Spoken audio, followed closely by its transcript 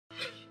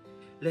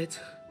Let's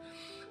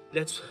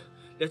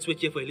wait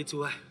here for a little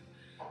while.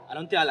 I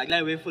don't think I like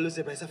that way follows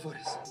the best for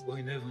us. But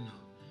you never know.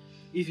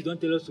 If you don't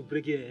tell us to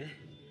break here,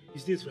 you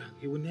see this, Frank,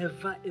 he will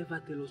never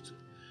ever tell us to.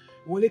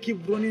 We only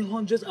keep running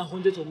hundreds and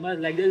hundreds of miles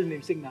like there's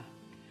namesake now.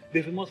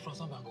 The famous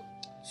Francois Bango.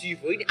 See,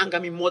 you've already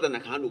angered me more than I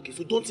can, okay?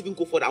 So don't even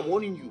go further, I'm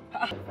warning you.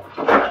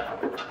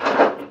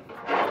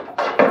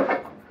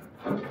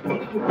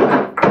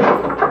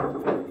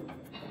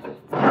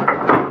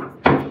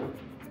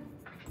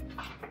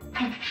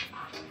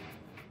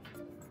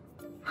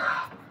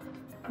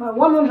 My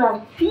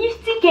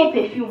 150k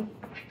perfume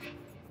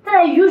that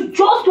I used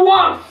just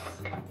once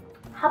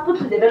happened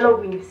to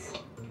develop wings.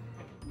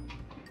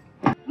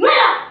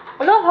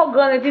 I'm not hot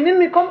granite, you need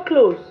me come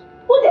close.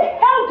 Who the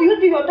hell do you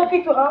think you're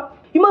talking to, huh?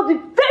 You must be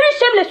very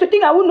shameless to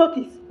think I won't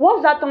notice.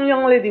 What's that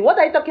young lady? What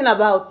are you talking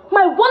about?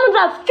 My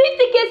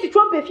 150k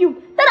citron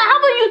perfume that I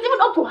haven't used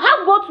even up to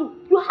half bottle.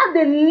 You had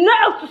the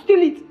nerve to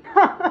steal it.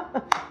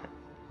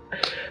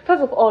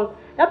 First of all,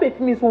 that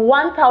perfume is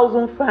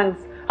 1,000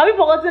 francs. Have you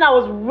forgotten I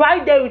was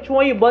right there with you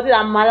when you bought it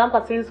at Madame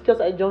Patrice's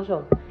kiosk at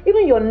Junction?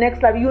 Even your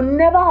next life, you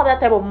never have that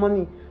type of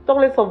money. Talk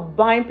less of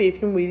buying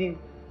perfume with it.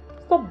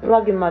 Stop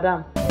bragging,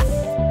 madam.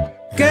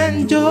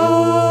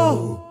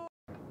 Kanjo!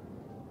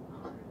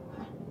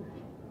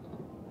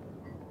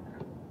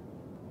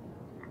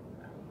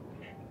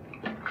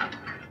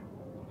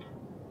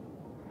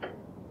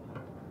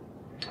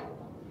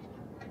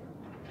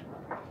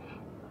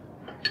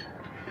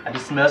 I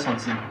just smell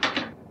something.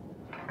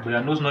 But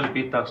your nose not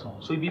pay tax now,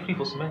 so you be free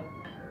for smell.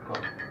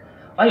 God.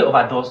 Why you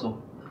overdose though?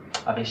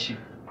 I bet shit.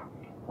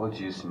 What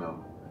do you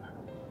smell?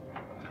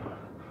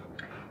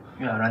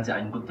 You and Randy are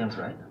in good terms,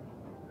 right?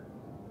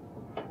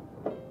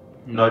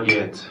 Not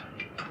yet.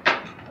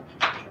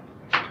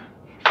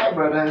 Hi,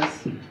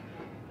 brothers.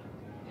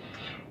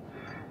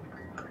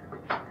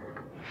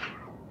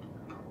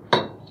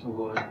 Oh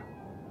God.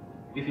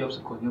 If you have to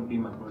continue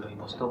being my brother, you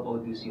must stop all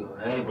this.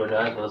 Hey,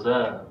 brother, what's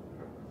up?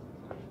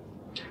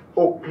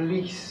 Oh,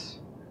 please.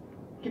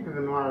 Give me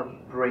a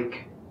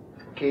break,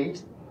 okay?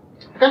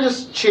 I can't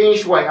just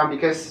change who I am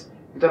because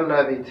you don't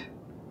love it.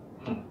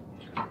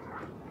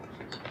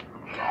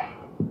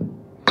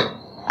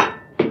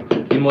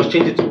 You must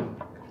change it too.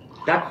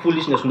 That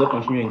foolishness will not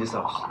continue in this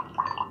house.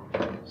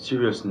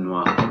 Serious,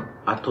 Noah.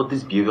 I thought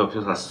this behavior of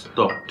yours has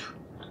stopped.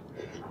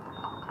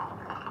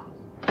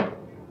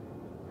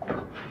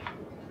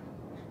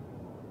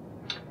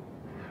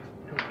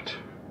 Dude,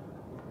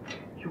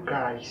 you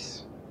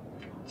guys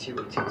deal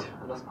with it.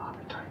 I lost my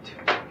appetite.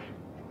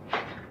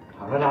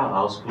 I'd rather have a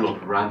house full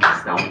of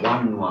ranks than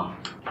one Noah.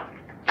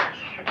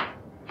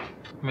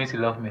 Means you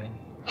love me.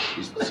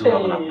 You still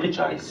have an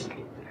apologize.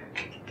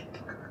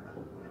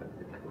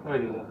 Why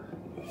do you laugh?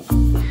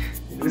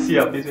 You see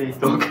your face when you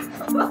talk.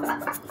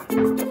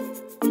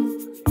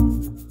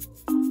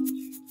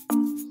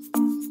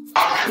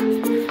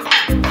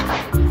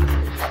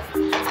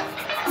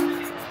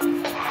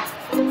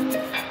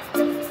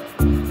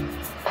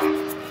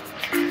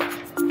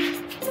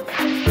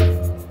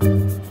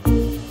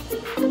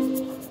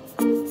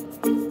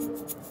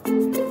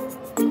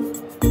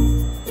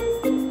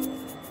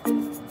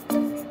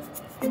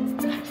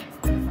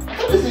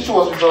 This issue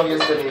was resolved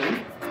yesterday.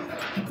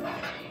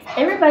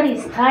 Everybody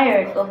is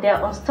tired of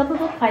their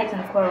unstoppable fights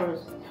and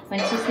quarrels. When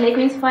two slave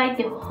queens fight,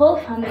 the whole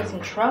family is in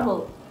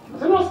trouble.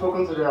 Have you not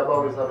spoken to them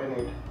about resolving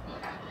it?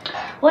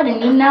 What they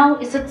need now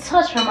is a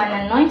touch from an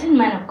anointed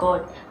man of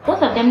God.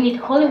 Both of them need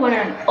holy water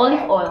and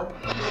olive oil.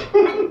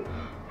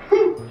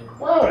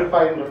 Why are we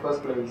fighting in the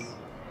first place?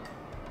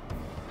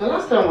 The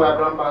last time we were at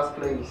Grandpa's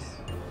place,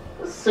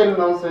 the same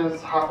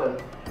nonsense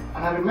happened.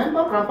 And I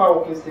remember Grandpa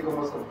walking stick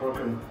almost got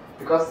broken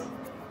because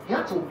he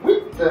had to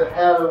whip the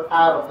hell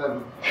out of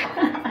them.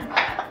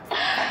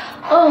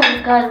 Oh,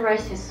 God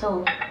rest his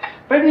soul.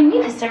 But we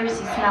need his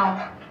services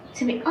now.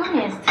 To be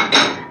honest,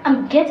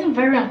 I'm getting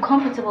very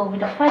uncomfortable with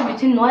the fight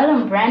between Noel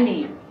and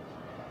Brandy.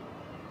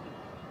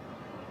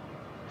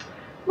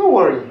 No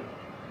worry.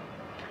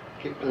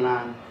 Keep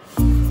plan.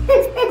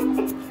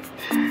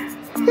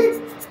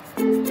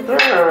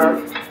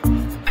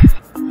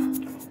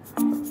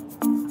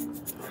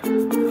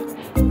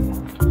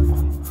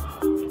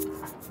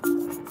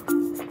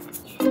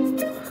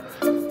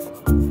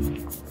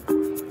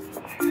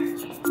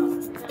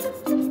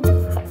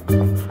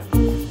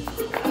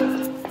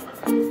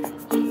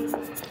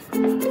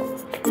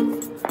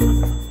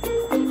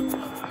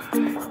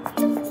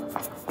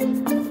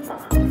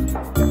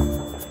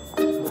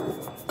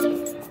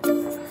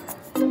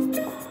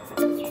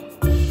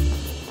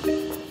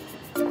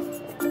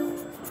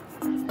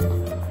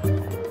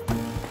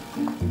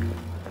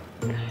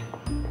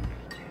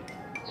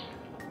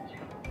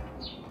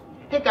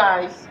 Hey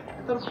guys,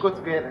 I thought we'd go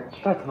together.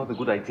 That's not a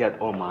good idea at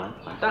all, man.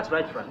 That's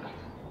right, Frank.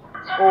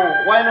 Oh,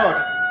 why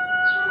not?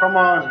 Come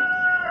on.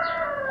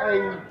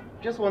 I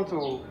just want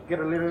to get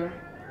a little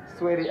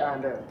sweaty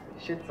and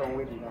shit some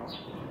weight, you know.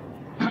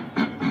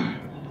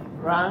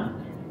 Ran,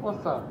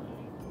 what's up?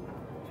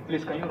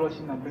 Please, can you rush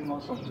in and bring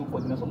us some 2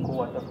 containers of cold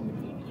water for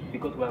me?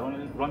 Because we are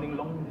running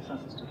long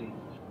distances today.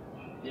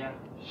 Yeah,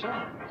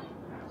 sure.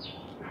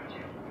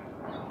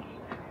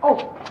 Oh,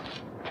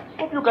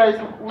 hope you guys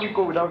will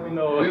go without me.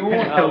 No, we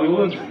won't. We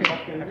won't.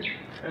 Okay.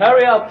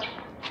 Hurry up.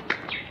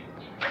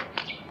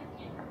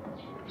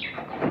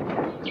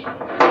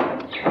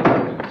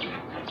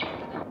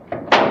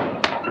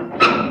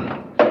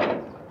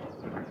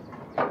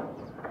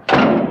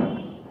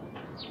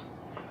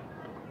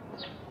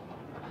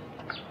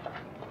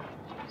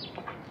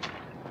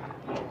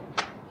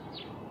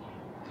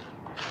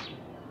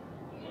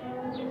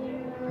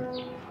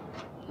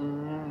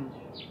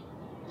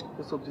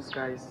 Let's hope these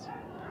guys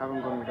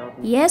haven't gone without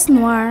me. Yes,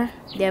 Noir,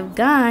 they've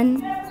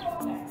gone.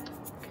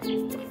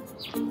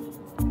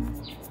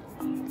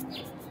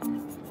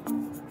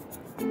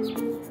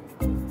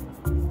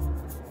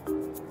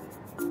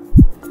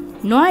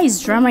 Noir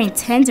is drama in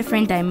 10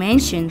 different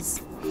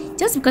dimensions.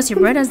 Just because your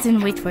brothers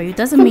didn't wait for you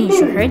doesn't mean you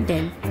should hurt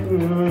them.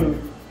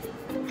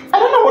 I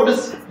don't know what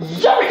this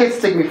young kids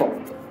take me for.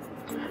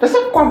 They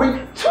said come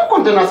bring 2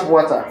 containers of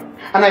water,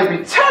 and I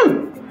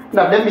return.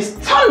 Now let me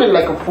standing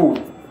like a fool.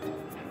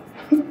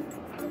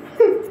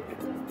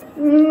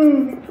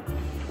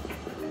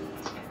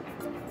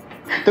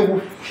 They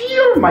will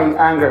feel my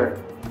anger.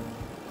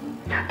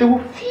 They will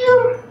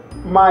feel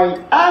my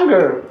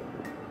anger.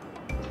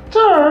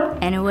 Sir.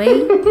 Anyway,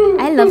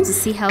 I love to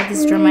see how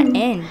this drama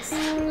ends.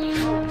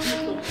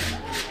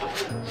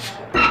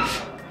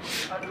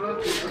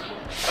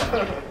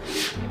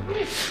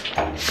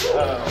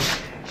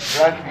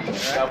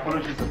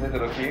 Apologies to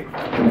settle, okay?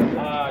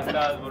 Oh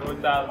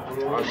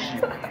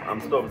shit. I'm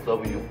stopped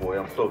serving you, boy.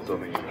 I'm stopped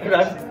serving you.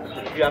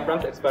 You are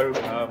Frank's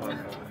experiment.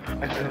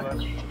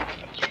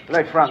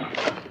 Like Frank.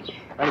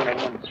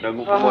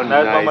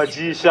 Mama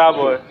G, sharp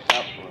boy.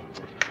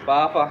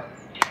 Papa.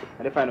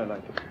 I find out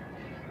like.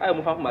 I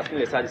move from my skin.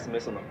 Let's have this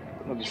mess on.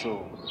 No be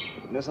so.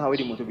 That's how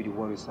the motor be the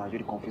worry, sir. You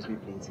confuse me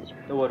plenty.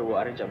 No worry, we'll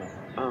arrange a man.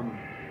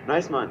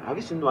 Niceman, have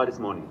you seen Noah this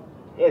morning?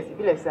 Yes, if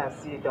you like say I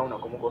see it down on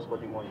Common Gospel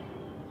the morning.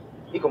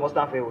 He come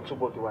stand for you 2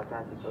 bottles to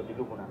attend it or the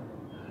look on.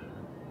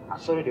 I'm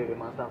sorry the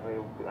man stand for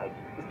you like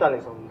it's not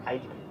like some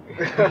ID.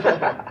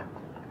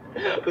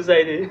 Who's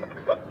ID?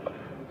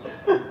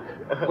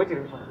 What did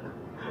you find?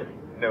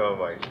 Never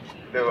mind.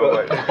 Never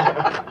mind.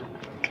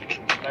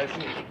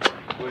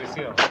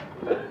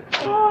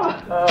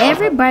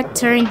 Every bad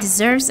turn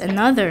deserves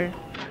another.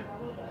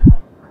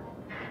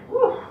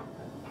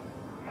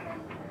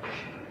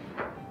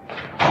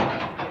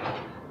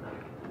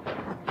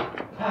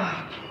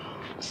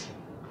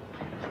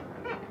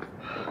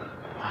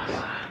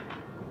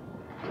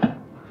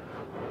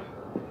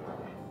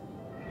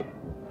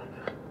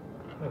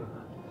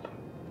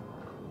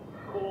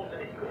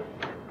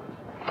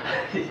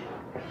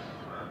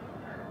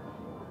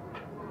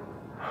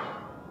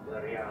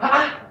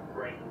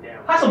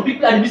 Some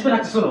people are the Niceman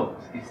at the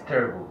It's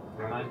terrible.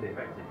 I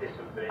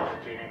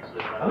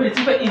mean, it's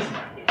super easy.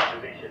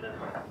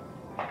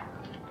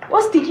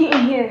 What's sticking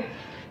in here?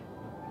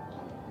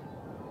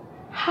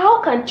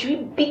 How can 3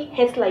 big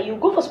heads like you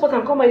go for sport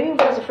and come back even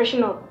bother to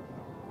freshen up?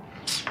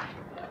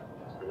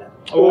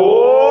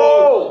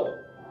 Oh!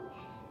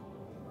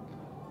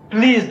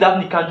 Please,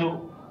 Daphne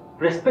Kanjo,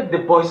 respect the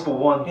boys for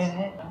once.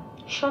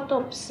 Shut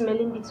up,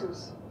 smelling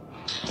beetles.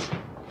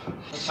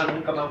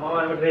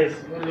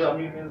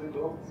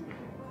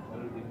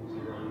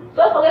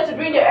 Don't forget to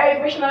bring the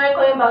air freshener when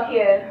coming back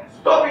here.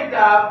 Stop it,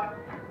 Dab!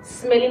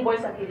 Smelling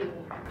boys are killing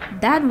me.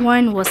 That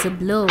one was a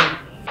blow.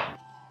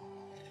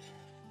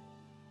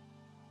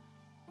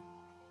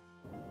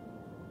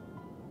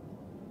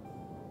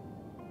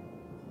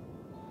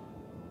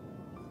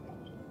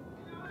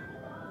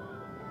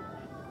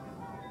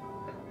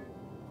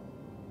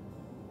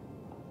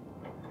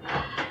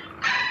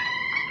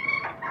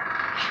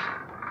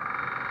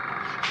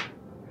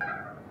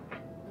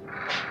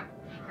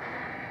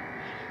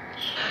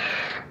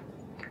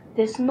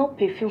 There's no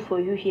perfume for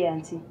you here,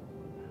 Auntie.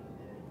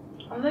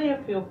 I'm not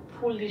here for your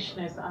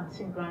foolishness,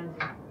 Auntie Brandy.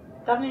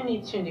 Daphne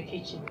needs you in the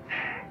kitchen.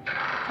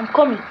 I'm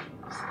coming.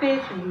 Stay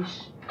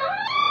foolish.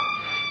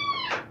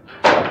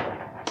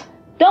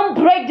 Don't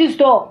break this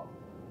door.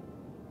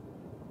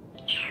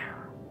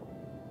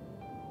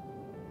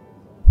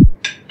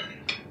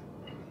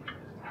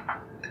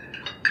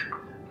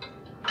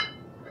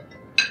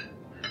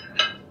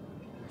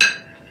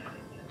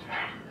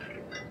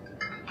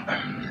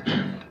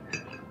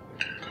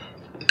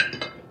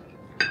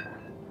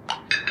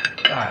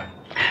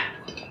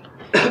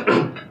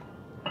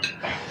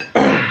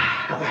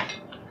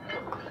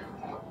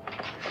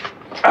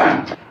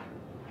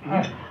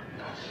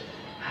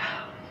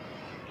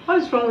 What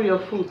is wrong with your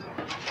food?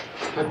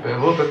 Pepper,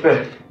 oh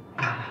pepper.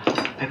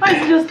 Why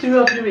is it just 3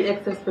 of you with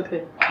excess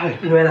pepper? Hi,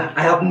 Noella,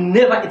 I have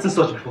never eaten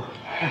such before.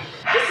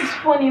 This is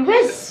funny.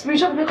 Where's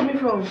spiritual pepper coming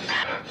from?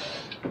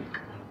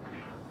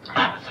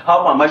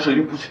 How am I sure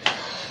you put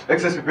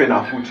excess pepper in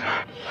our food?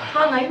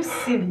 Frank, are you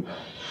silly?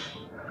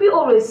 We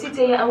always sit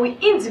here and we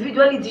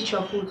individually dish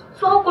your food.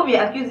 So how come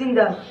you're accusing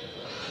them?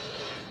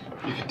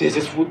 If there's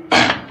this food,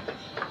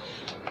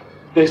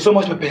 there's so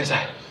much pepper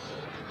inside.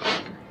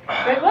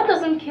 But what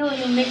doesn't kill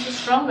you makes you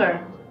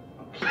stronger.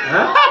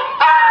 Huh?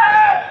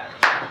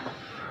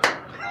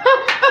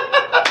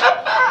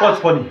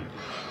 What's funny?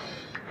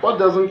 What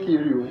doesn't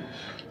kill you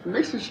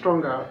makes you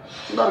stronger.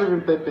 Not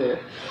even pepper.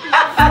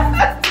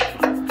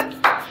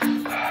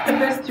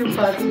 Pepper stew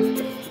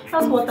party.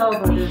 That's water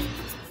over there.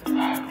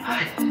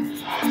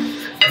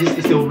 This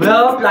is a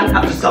well-planned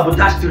act to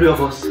sabotage three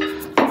of us.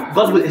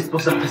 God will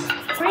expose us.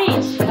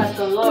 Preach,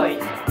 Pastor Lord.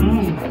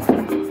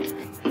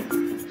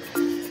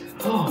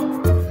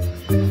 Oh.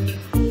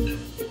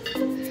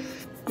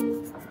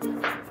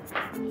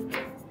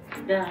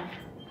 Yeah.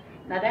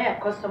 Now that your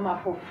customer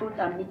for fruit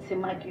and meat, say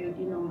my QD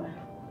number.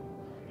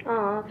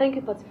 Thank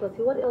you, Pati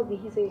Pati. What else did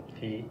he say?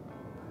 He?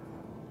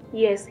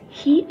 Yes,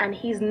 he and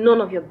he is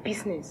none of your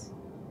business.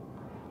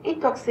 He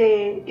talk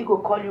say he go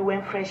call you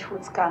when fresh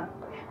fruits come.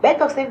 But he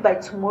talk say by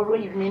tomorrow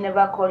evening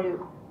never call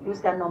you.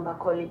 Use that number,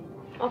 call it.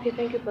 Okay,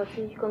 thank you,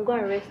 Pati. You can go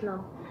and rest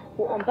now.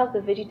 We'll unpack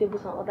the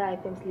vegetables and other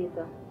items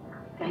later.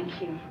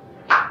 Thank you.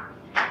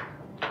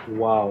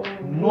 Wow.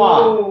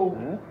 Wow.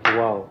 Huh?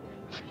 Wow.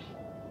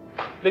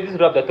 Ladies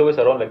wrap their towels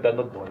around like that,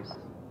 not boys.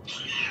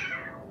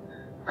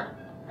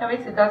 Can we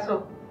sit that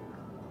so?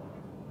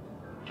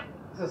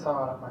 This is how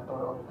I wrap my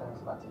toy all the time,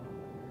 Pati.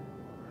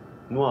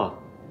 Noah,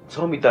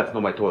 tell me that's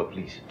not my toy,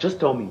 please. Just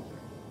tell me.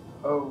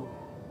 Oh,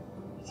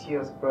 it's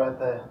yours,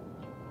 brother.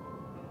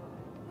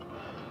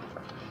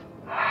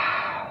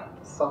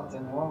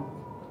 Something wrong.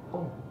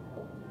 Oh.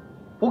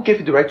 Who gave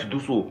you the right to do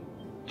so?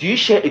 Do you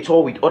share a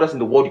toy with others in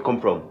the world you come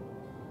from?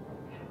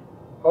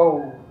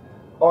 Oh,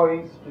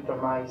 always with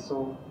my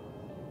so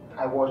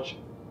I watch.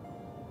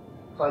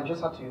 So I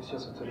just had to use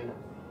yours for today.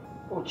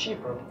 Oh,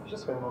 cheap, bro.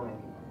 Just for a moment.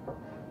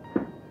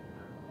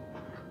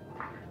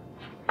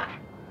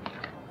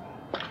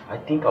 I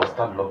think I'll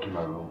start locking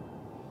my room.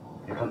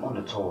 You can own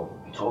the toy.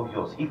 It's all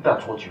yours, if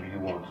that's what you really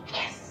want.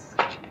 Yes!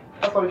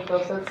 That's what we should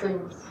have said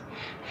things.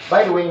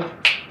 By the way,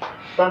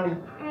 Brandy,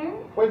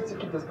 where did you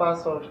keep this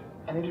password?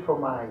 I need it for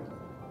my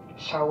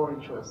shower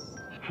rituals.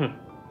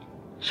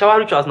 Shower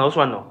rituals now,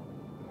 one now.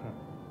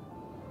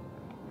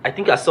 I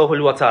think I saw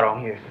holy water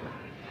around here.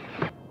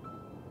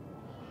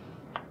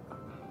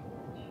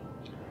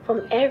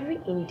 From every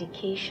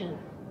indication,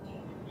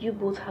 you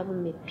both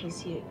haven't made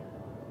peace yet.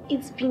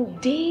 It's been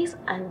days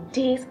and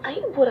days and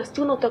you both are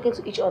still not talking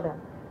to each other.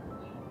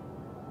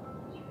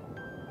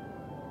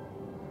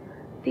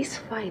 This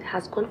fight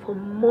has gone for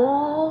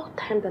more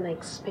time than I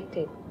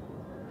expected.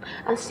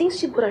 And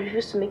since you both are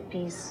refused to make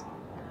peace,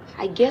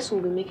 I guess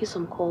we'll be making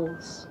some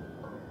calls.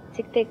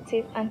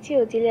 Detective, Auntie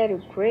Odelia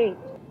regret.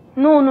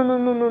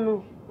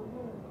 No.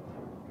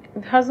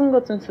 It hasn't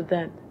gotten to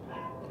that.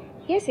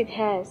 Yes, it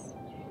has.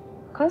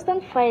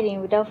 Constant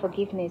fighting without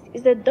forgiveness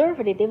is the door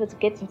for the devil to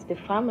get into the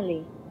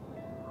family.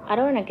 I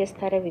don't want to get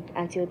started with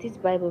Auntie Odie's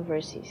Bible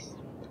verses.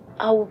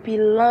 I would be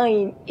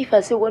lying if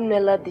I say what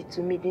Nella did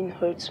to me didn't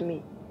hurt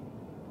me.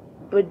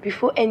 But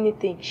before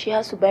anything, she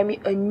has to buy me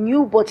a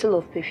new bottle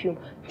of perfume,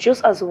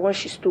 just as the one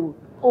she stole.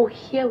 Oh,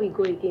 here we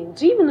go again.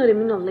 Do you even know the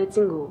meaning of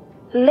letting go?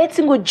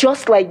 Letting go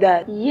just like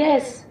that?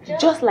 Yes,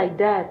 just like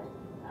that.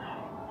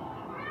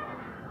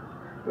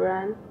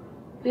 Ran,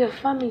 we are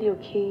family,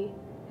 okay?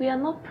 We are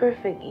not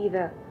perfect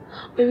either.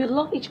 But we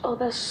love each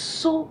other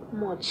so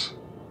much.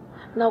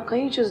 Now, can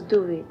you just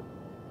do it?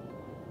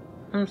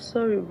 I'm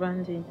sorry,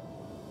 Brandy.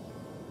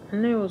 I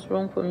know it was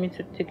wrong for me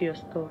to take your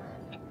stuff.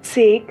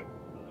 Take?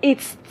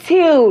 It's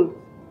still.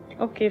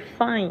 Okay,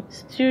 fine.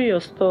 Steal your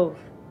stuff.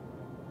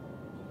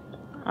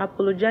 I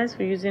apologize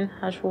for using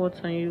harsh words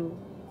on you.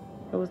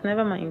 It was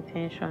never my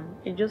intention.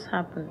 It just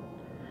happened.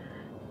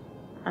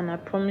 And I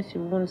promise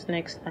you won't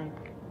next time.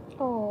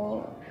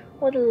 Oh,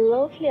 what a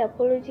lovely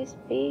apology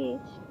speech.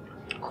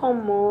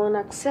 Come on,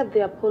 accept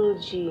the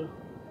apology.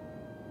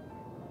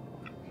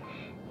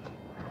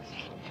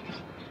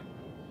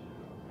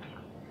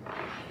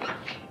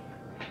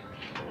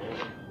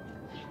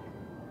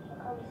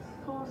 I'm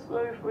so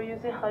sorry for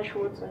using harsh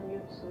words on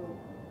you too.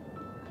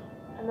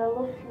 And I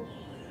love you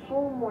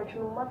so much,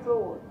 no matter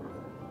what.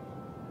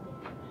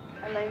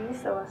 And I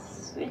miss our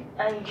sweet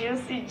and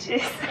juicy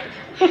juice.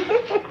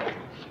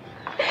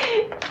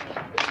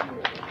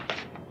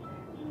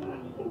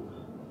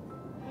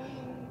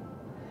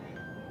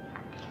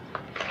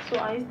 So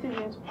are you still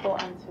going to call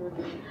Auntie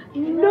Odelia?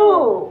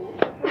 No!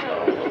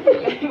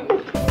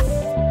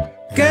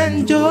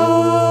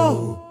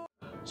 Kanjo!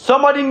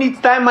 Somebody needs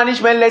time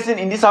management lesson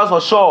in this house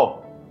for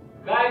sure.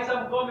 Guys,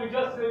 I'm coming.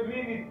 Just a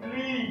minute,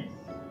 please.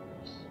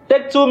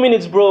 Take 2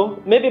 minutes,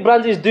 bro. Maybe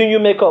Brandy is doing you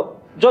makeup.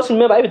 Just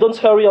remember, if you don't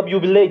hurry up, you'll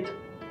be late.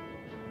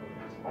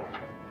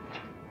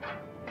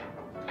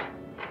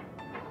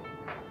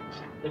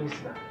 Let me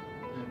see that.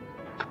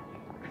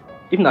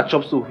 If not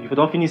chop so, if you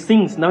don't finish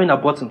things, now in a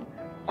button.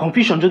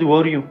 Confusion just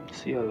worry you.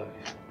 See your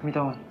life. Give me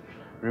that one.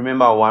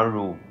 Remember one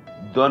rule.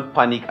 Don't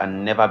panic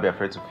and never be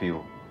afraid to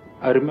fail.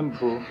 I remember,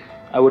 bro.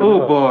 I will Oh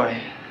remember.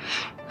 boy.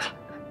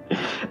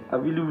 I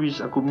really wish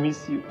I could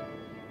miss you.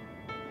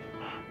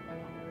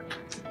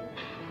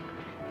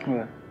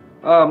 Yeah.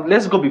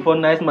 Let's go before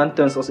Niceman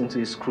turns us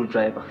into a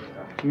screwdriver.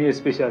 Me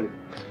especially.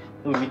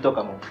 No, we talk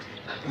about.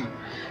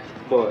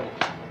 Boy.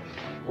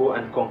 Go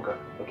and conquer,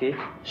 okay?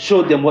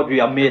 Show them what we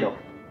are made of.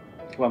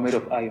 We are made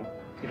of iron.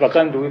 If I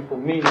can't do it for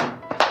me,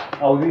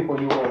 I will do it for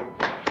you all.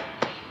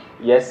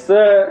 Yes,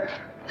 sir.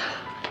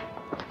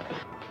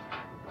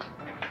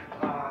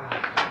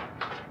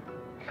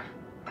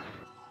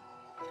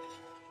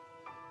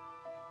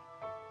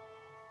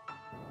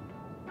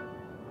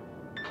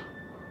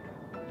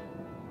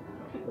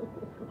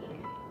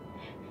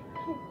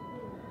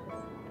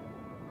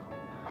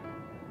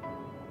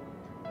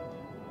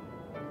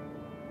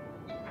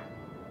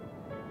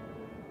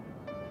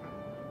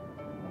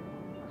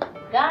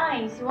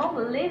 Guys, you won't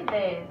believe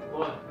this.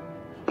 What?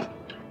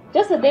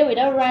 Just a day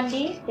without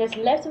Randy, there's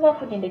leftover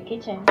food in the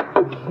kitchen.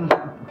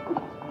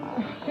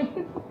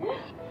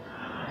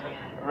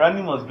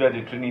 Randy must be at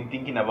the training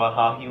thinking about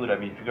how he would have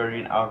been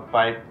figuring out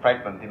fried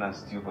plantain and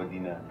stew for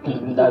dinner.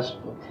 That's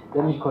true.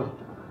 Let me call it.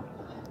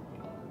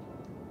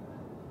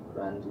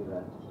 Randy.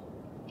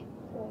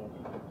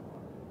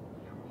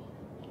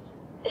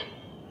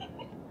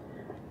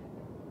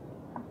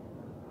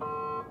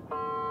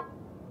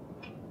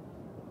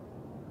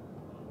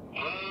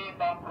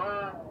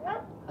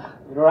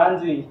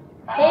 Randy.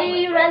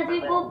 Hey, Randy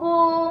Boo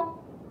Boo.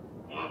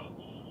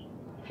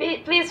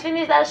 Please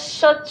finish that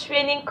short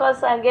training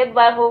course and get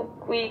back home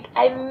quick.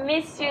 I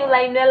miss you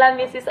like Nella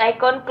misses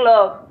Icon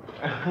Club.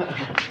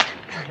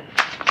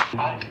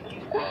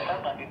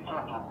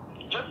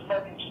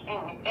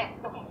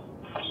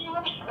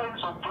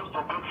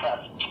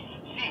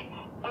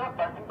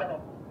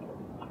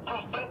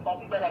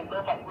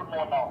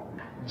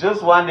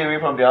 Just one day away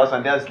from the house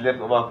and there's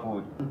leftover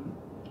food.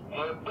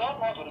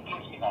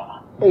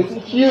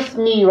 Excuse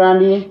me,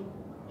 Randy.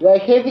 You're a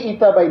heavy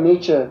eater by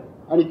nature,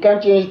 and you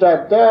can't change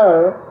that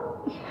there.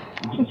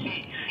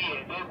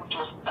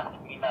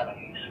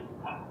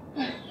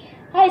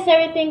 How is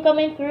everything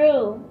coming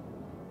through?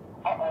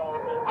 I'll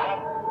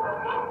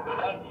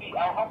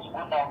have to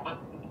go now, but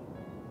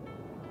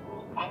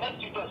the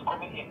next tutor is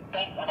coming in.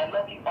 Thanks, and I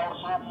love you all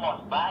so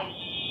much. Bye.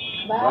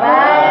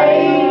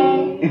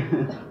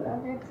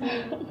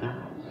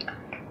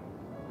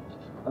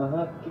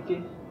 Kiki.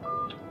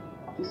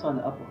 This one,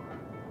 apple.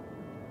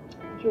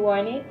 If you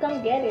want it,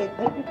 come get it.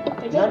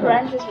 It's just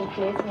Randy's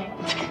replacement.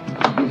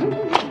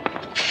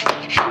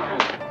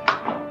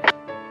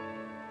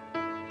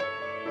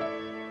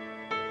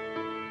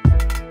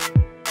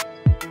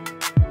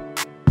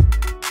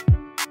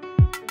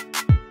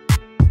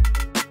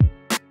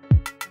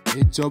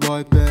 It's your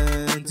boy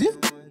Benji.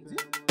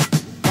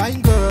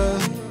 Fine girl,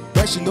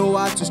 but she know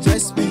how to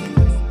stress me.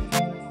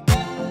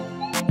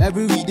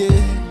 Every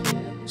day,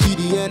 she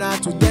the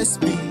end to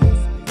test me.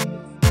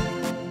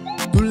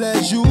 Tous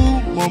les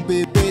jours, mon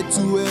bébé,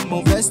 tu es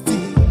mon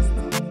bestie.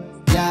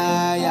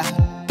 Yeah, yeah.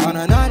 Oh,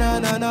 no, no, no,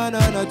 no, no, no,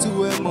 no,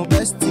 tu es mon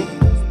bestie.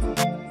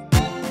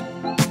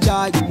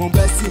 Child, mon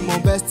bestie, mon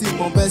bestie,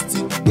 mon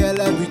bestie.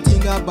 Girl,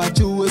 everything about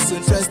you is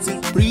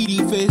interesting. Pretty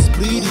face,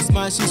 pretty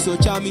smile, she's so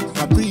charming.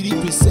 My pretty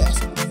princess,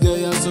 girl,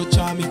 you're so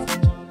charming.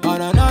 Oh,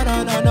 no, no,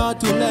 no, no, no,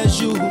 tous les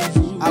jours.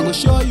 I go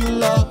show you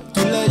love,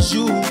 tous les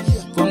jours.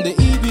 From the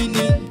evening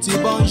till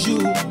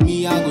bonjour.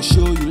 Me, I go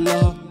show you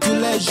love. Tous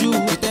les jours,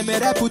 je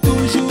t'aimerai pour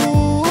toujours.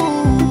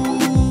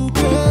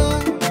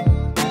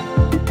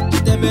 Je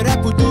t'aimerai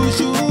pour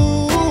toujours.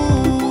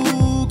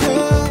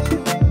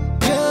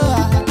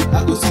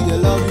 I go see they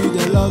love you,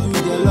 they love you,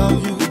 they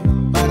love you.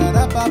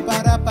 Para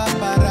para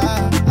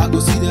para. I go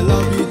see they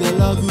love you, they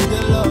love you,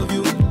 they love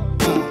you.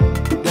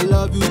 They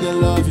love you, they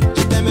love you.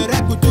 Je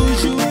t'aimerai pour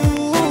toujours.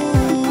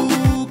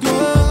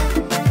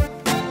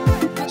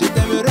 Je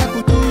t'aimerai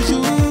pour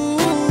toujours.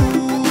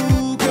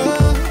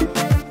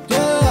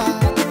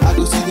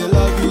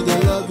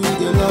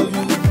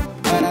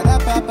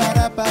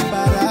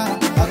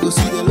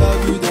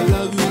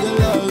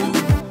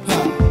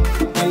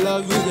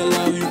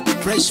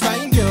 Fresh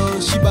fine girl,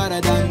 she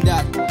better than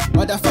that.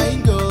 Other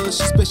fine girl,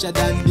 she special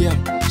than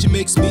them. She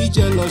makes me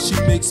jealous, she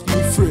makes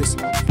me fresh.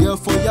 Girl,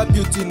 for your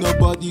beauty,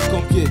 nobody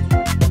compare.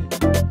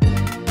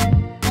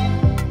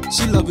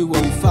 She love it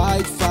when we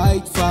fight,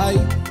 fight,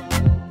 fight.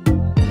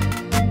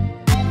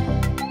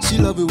 She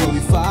love it when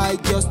we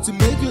fight just to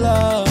make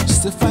love.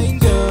 She's a fine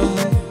girl,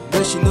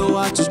 but she know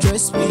how to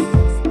dress me.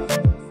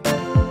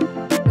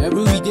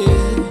 Every day,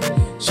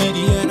 she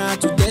the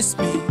end to test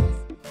me.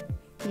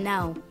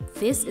 Now,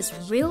 this is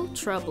real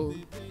trouble.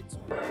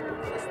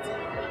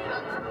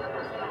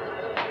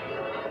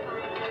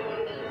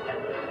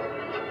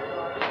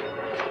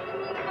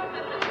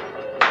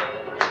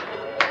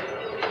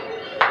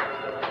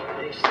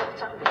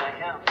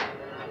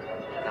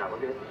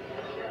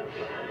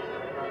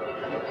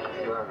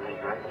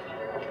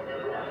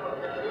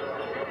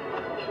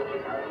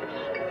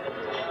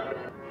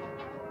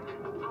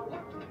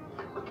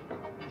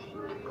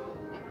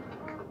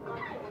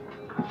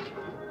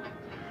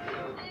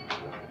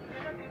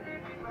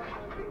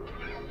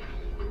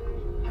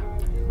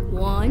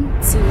 One,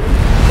 two,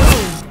 go!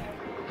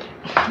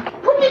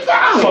 Put me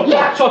down!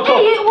 Shut up!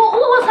 Hey, what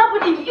was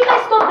happening? You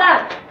guys stop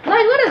that!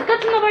 Like, what has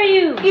gotten over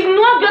you? If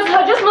not just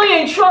her, just know you're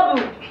in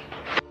trouble.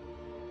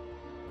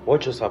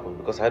 What just happened?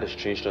 Because I had a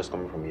strange noise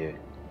coming from here.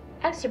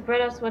 Ask your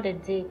brothers what they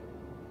did.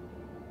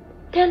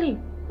 Kelly,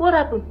 what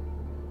happened?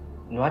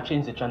 Noah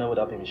changed the channel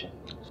without permission.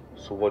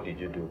 So what did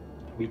you do?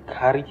 We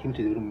carried him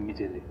to the room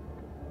immediately.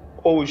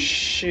 Oh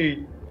shit.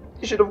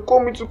 You should have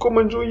called me to come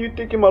and join you,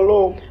 take him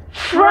along.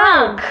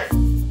 Frank!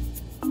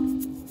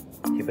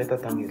 He better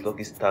thank his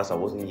lucky stars I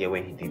wasn't here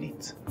when he did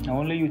it. Now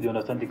only you do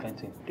understand the kind of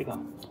thing. Take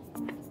him.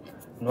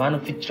 Noah no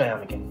fit try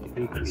him again.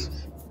 Very crazy.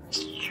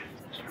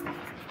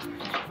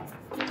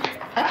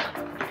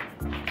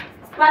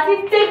 Pati,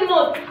 take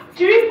note.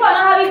 Shireen for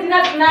not having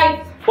dinner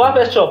tonight. What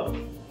first shop?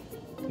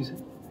 You see?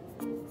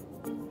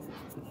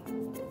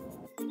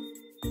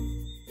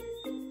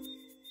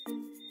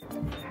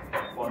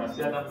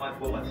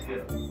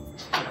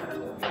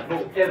 No,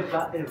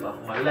 ever,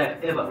 my life,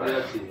 ever.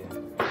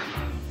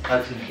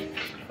 That's it.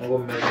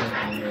 Good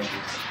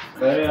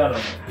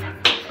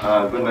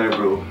night,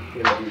 bro.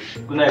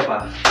 Good night, pa.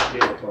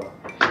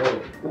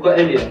 Who got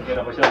earlier?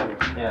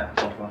 Yeah,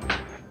 confirm.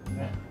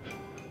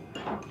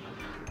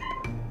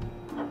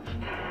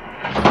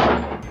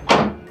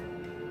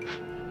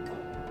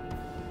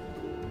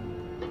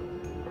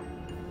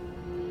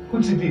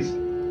 Who's this?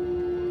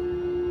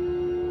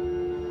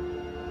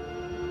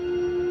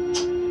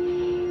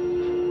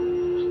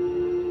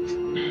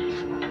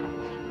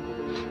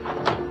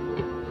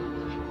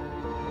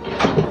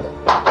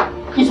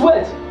 It's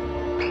wet.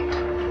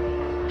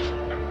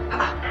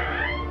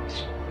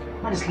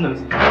 Man is clean.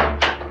 It's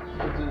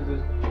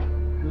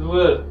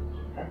wet.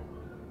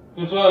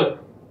 It's wet.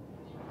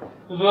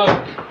 It's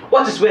wet.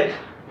 What is wet?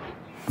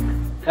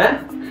 Huh?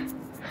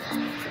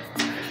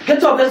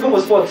 Get up, let's go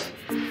for sports.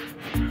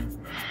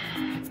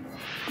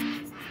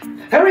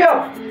 Hurry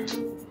up!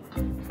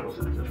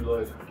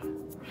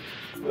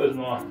 Where's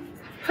Noah?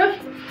 Huh?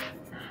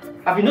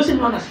 I've been noticing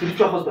Noah as a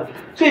spiritual husband.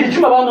 So you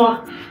dream about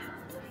Noah?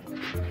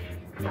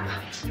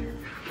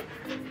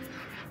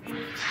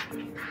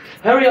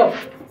 Hurry up!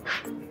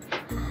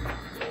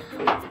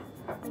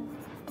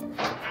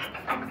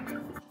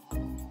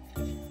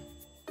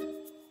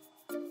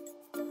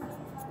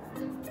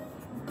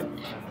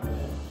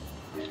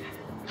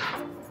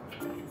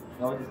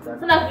 So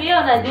now be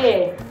on a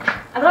day.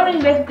 I'm not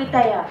really best to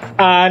tire.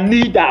 I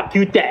need a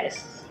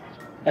cutest.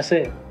 I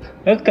said,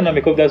 what kind of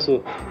makeup that's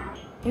so?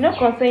 You know,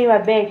 concern you, I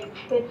beg.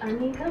 But I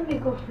need that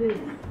makeup face.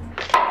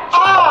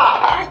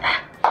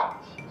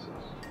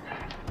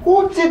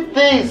 Who did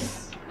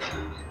this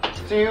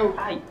to you?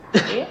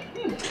 Yeah?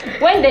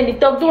 When then the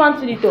talk, don't want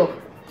to the talk.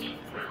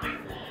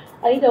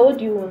 Anita, what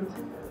do you want?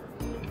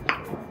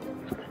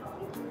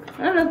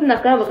 I'm not in the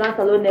car, but I can't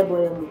alone there,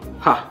 boy.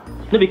 Ha!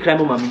 No be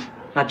crime, mommy.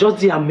 Now just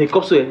the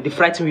makeup so they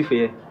frighten me for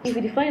you. If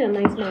you define a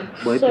nice man,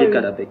 Boy, sorry, play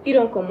card, I beg. you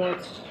don't come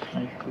out.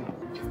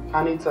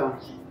 Anita,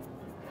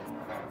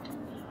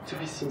 to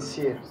be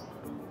sincere,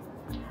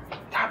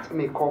 that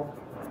makeup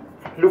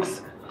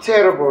looks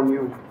terrible on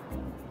you.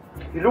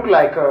 You look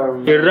like A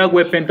rag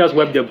where painters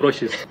wipe their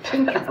brushes.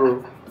 Thank you,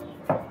 bro.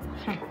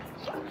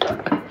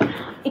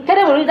 It can't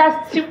even read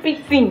that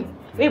stupid thing.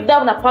 We've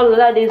done a part of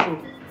that day.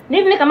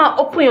 Maybe make a man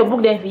open your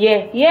book then for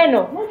yeah,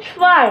 no, not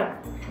fine.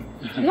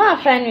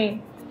 Not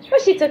funny.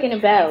 What's she talking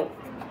about?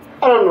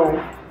 I don't know.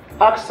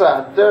 Ask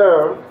her,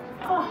 there.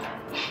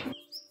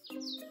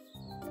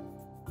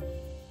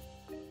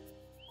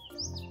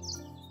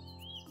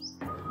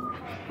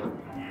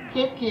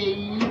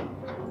 Kiki.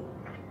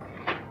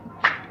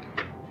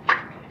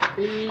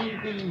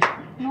 Baby.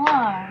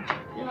 Noah.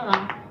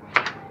 Yeah.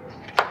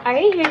 Are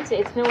you here to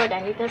explain what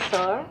Anita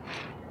saw?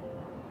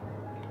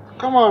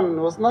 Come on,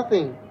 it was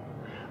nothing.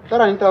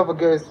 That Anita over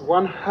girl is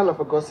one hell of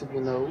a gossip,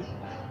 you know.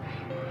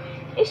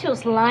 If she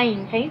was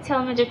lying, can you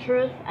tell me the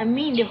truth? I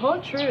mean the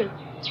whole truth.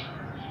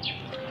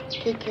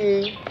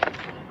 Kiki,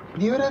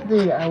 the other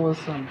day I was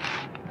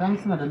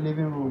dancing at the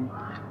living room.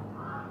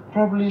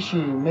 Probably she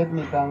met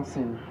me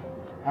dancing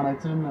and I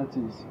didn't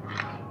notice.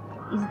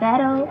 Is that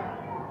all?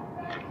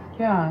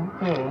 Yeah,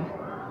 so.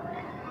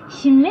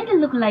 She made it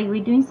look like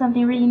we're doing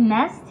something really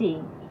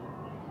nasty.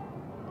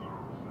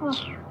 Oh,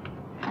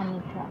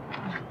 Anita.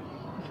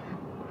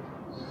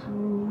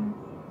 So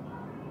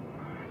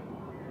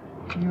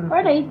beautiful.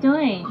 What are you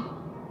doing?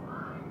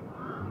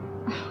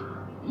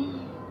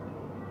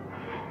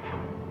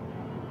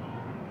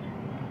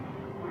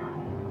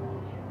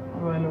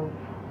 Oh, I know.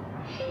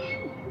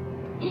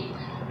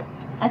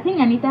 I think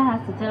Anita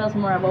has to tell us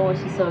more about what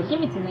she saw.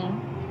 Give it to me.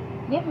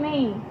 Give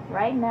me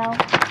right now.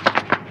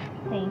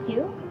 Thank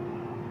you.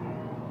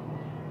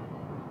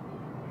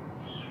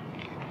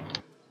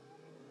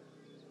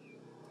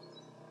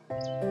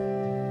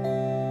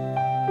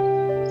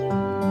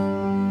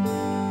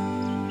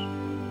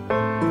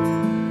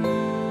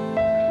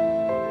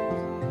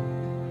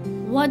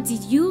 What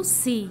did you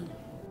see?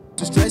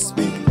 To stress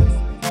me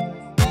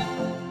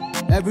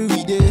every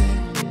day,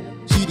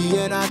 she the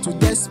end to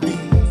test me.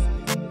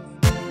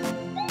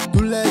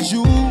 Tous les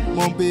jours,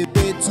 mon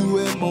bébé, tu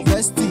es mon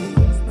vestie.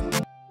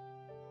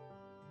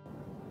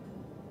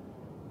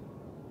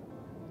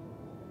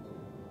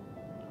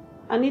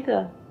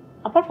 Anita,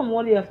 apart from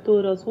what you have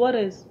told us, what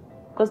is?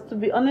 Because to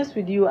be honest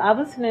with you, I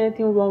haven't seen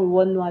anything wrong with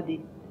what Noah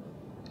did.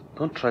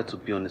 Don't try to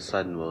be on the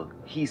side, Noel.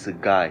 He's a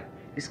guy.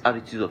 This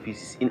attitude of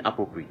his is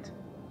inappropriate.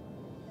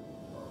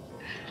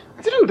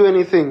 I didn't do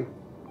anything.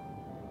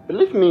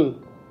 Believe me.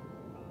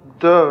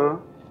 Duh.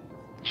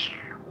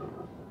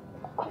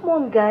 Come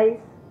on, guys.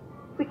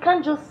 We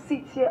can't just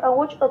sit here and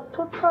watch a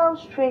total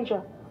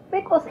stranger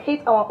make us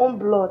hate our own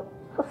blood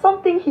for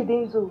something he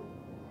didn't do.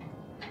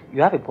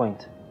 You have a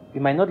point. We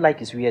might not like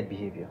his weird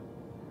behavior.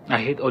 I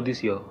hate all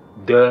this, yo.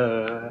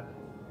 Duh.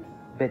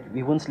 But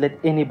we won't let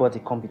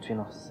anybody come between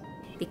us.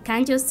 The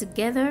Kanjos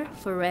together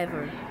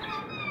forever.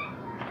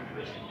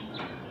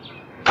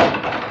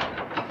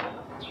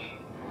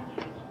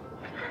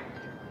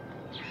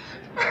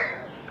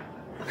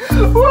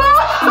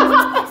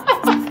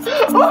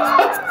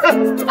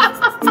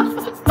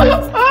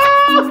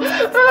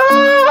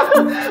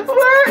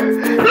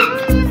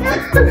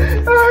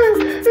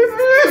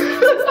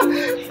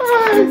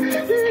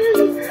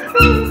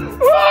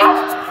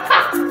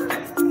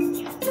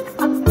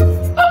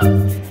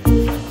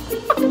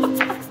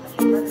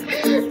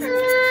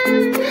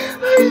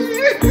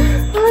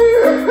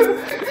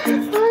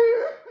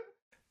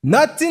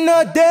 Nothing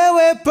no day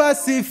we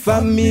passive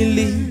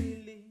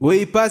family.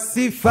 We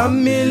passive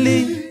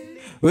family.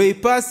 We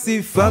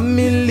passive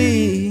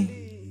family.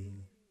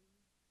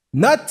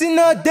 Nothing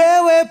no day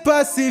we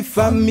passive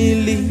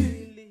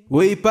family.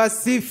 We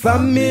passive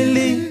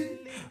family.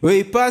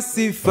 We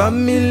passive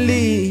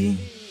family.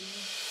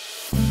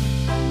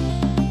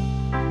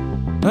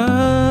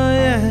 Oh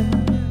yeah.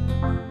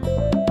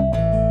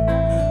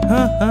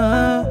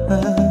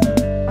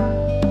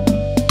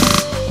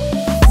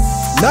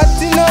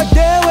 Nothing no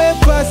day we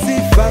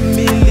passive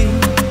family.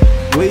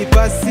 We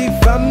passive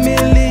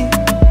family.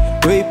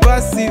 We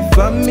passive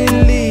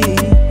family.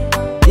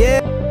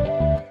 Yeah.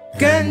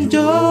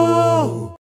 Kanjo.